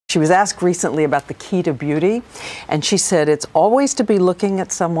She was asked recently about the key to beauty, and she said it's always to be looking at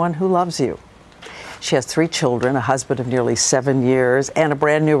someone who loves you. She has 3 children, a husband of nearly 7 years, and a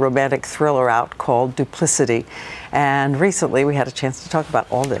brand new romantic thriller out called Duplicity. And recently we had a chance to talk about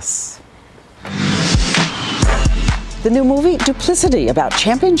all this. The new movie, Duplicity, about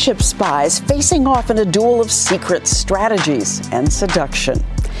championship spies facing off in a duel of secrets, strategies, and seduction.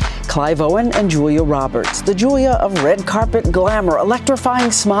 Clive Owen and Julia Roberts, the Julia of red carpet glamour,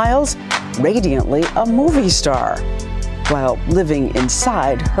 electrifying smiles, radiantly a movie star, while living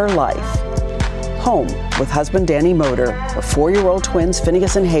inside her life. Home with husband Danny Moder, her 4-year-old twins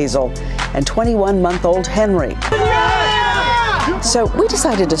Phineas and Hazel, and 21-month-old Henry. So we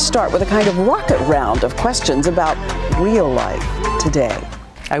decided to start with a kind of rocket round of questions about real life today.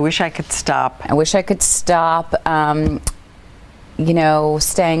 I wish I could stop. I wish I could stop, you know,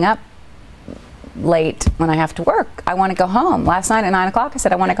 staying up late when I have to work. I want to go home. Last night at 9 o'clock I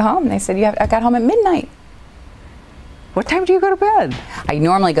said I want to go home. They said I got home at midnight. What time do you go to bed? I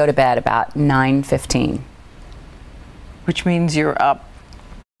normally go to bed about 9:15. Which means you're up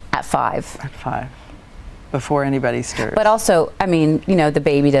at 5. At 5. Before anybody stirs. But also, I mean, you know, the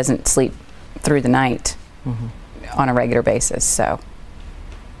baby doesn't sleep through the night on a regular basis, so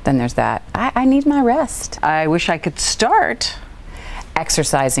then there's that. I need my rest. I wish I could start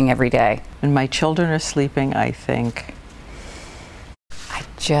exercising every day. When my children are sleeping, I think I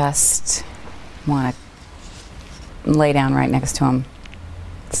just want to lay down right next to them,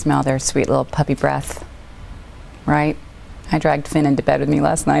 smell their sweet little puppy breath, right? I dragged Finn into bed with me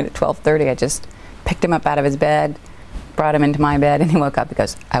last night at 12:30. I just picked him up out of his bed, brought him into my bed, and he woke up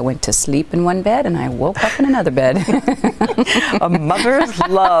because I went to sleep in one bed and I woke up in another bed. A mother's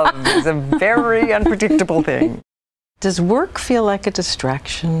love is a very unpredictable thing. Does work feel like a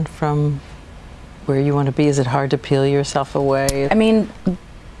distraction from where you want to be? Is it hard to peel yourself away? I mean,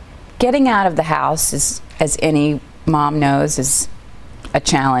 getting out of the house is, as any mom knows, is a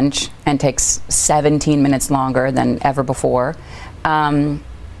challenge and takes 17 minutes longer than ever before.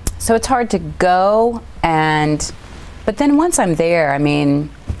 So it's hard to go, but then once I'm there, I mean,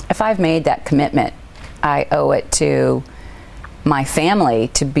 if I've made that commitment, I owe it to my family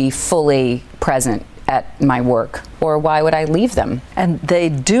to be fully present at my work, or why would I leave them? And they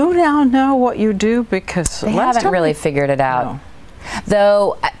do now know what you do, because they haven't really figured it out. No.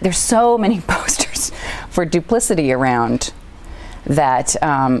 Though there's so many posters for Duplicity around that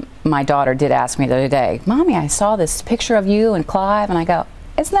my daughter did ask me the other day, Mommy, I saw this picture of you and Clive, and I go,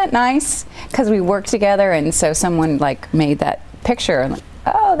 isn't that nice? Because we work together, and so someone like made that picture, and like,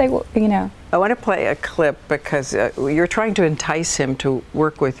 oh, they, you know. I want to play a clip because you're trying to entice him to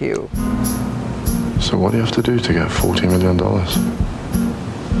work with you. So what do you have to do to get $40 million?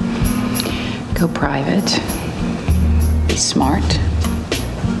 Go private, be smart,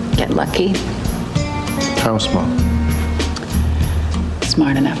 get lucky. How smart?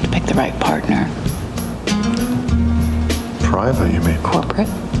 Smart enough to pick the right partner. Private, you mean? Corporate.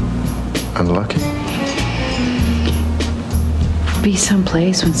 And lucky? Be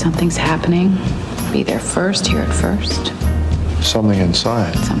someplace when something's happening. Be there first, hear it first. Something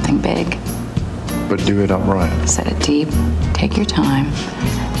inside. Something big. But do it upright. Set it deep, take your time,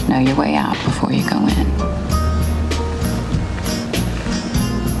 know your way out before you go in.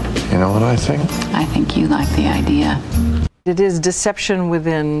 You know what I think? I think you like the idea. It is deception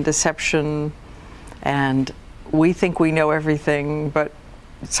within deception, and we think we know everything, but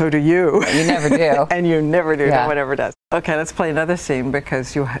so do you. You never do. And you never do. Yeah. No one ever does. Okay, let's play another scene,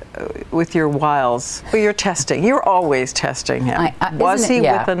 because you, with your wiles, well, you're testing. You're always testing him. Was he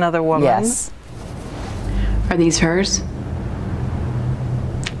with another woman? Yes. Are these hers?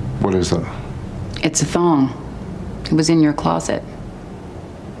 What is that? It's a thong. It was in your closet.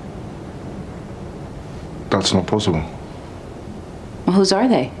 That's not possible. Well, whose are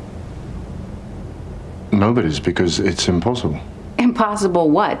they? Nobody's, because it's impossible. Impossible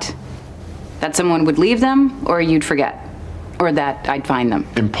what? That someone would leave them, or you'd forget? Or that I'd find them?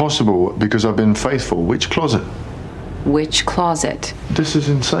 Impossible, because I've been faithful. Which closet? Which closet? This is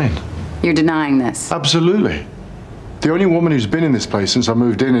insane. You're denying this? Absolutely. The only woman who's been in this place since I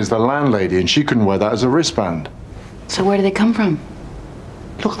moved in is the landlady, and she couldn't wear that as a wristband. So where do they come from?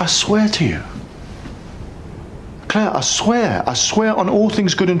 Look, I swear to you. Claire, I swear on all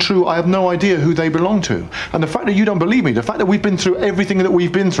things good and true, I have no idea who they belong to. And the fact that you don't believe me, the fact that we've been through everything that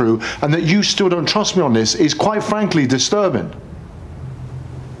we've been through, and that you still don't trust me on this is quite frankly disturbing.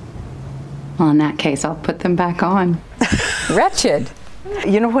 Well, in that case, I'll put them back on. Wretched.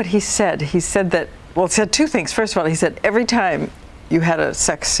 You know what he said? He said that, well, he said 2 things. First of all, he said every time you had a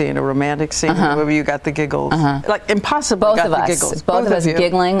sex scene, a romantic scene, where you got the giggles. Like impossibly Both got of the us. giggles. Both of us you.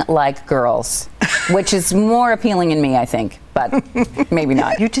 giggling like girls, which is more appealing in me, I think, but maybe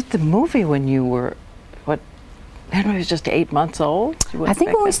not. You did the movie when you were, what, Henry was just 8 months old? I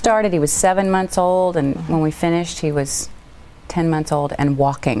think when we started, he was 7 months old, and when we finished, he was 10 months old and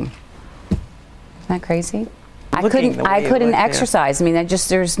walking. Isn't that crazy? I couldn't exercise. I mean,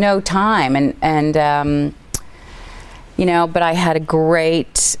 there's no time, and you know, but I had a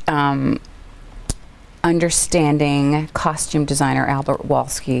great understanding costume designer, Albert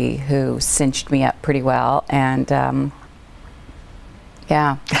Walski, who cinched me up pretty well, and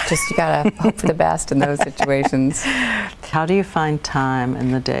yeah, just you gotta hope for the best in those situations. How do you find time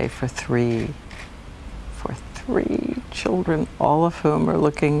in the day for three children, all of whom are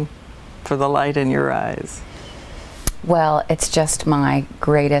looking for the light in your eyes? Well, it's just my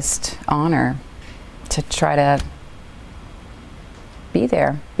greatest honor to try to be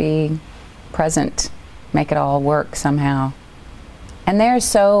there, be present, make it all work somehow. And they're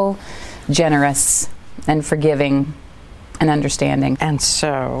so generous and forgiving and understanding. And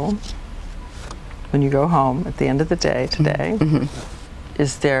so, when you go home at the end of the day today,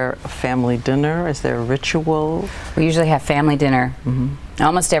 is there a family dinner? Is there a ritual? We usually have family dinner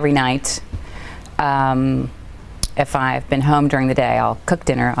almost every night. If I've been home during the day, I'll cook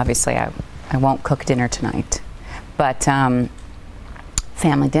dinner. Obviously, I won't cook dinner tonight. But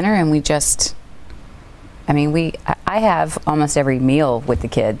family dinner, and we just, I mean, I have almost every meal with the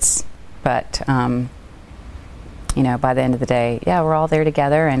kids, but you know, by the end of the day, yeah, we're all there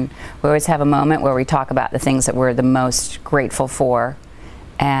together, and we always have a moment where we talk about the things that we're the most grateful for.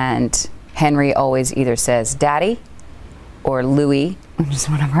 And Henry always either says Daddy or Louie, which is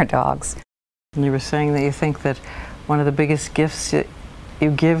one of our dogs. And you were saying that you think that one of the biggest gifts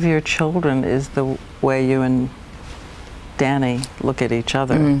you give your children is the way you and Danny look at each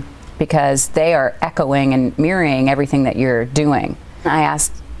other. Because they are echoing and mirroring everything that you're doing. I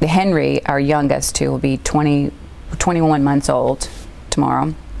asked Henry, our youngest, who will be 21 months old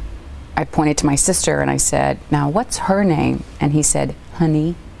tomorrow, I pointed to my sister and I said, now what's her name? And he said,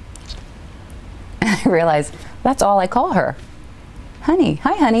 Honey. And I realized that's all I call her. Honey.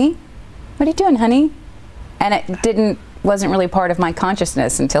 Hi, honey. What are you doing, honey? And it wasn't really part of my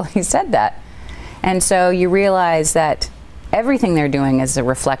consciousness until he said that. And so you realize that everything they're doing is a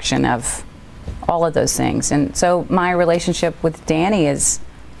reflection of all of those things. And so my relationship with Danny is,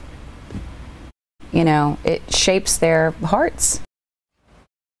 you know, it shapes their hearts.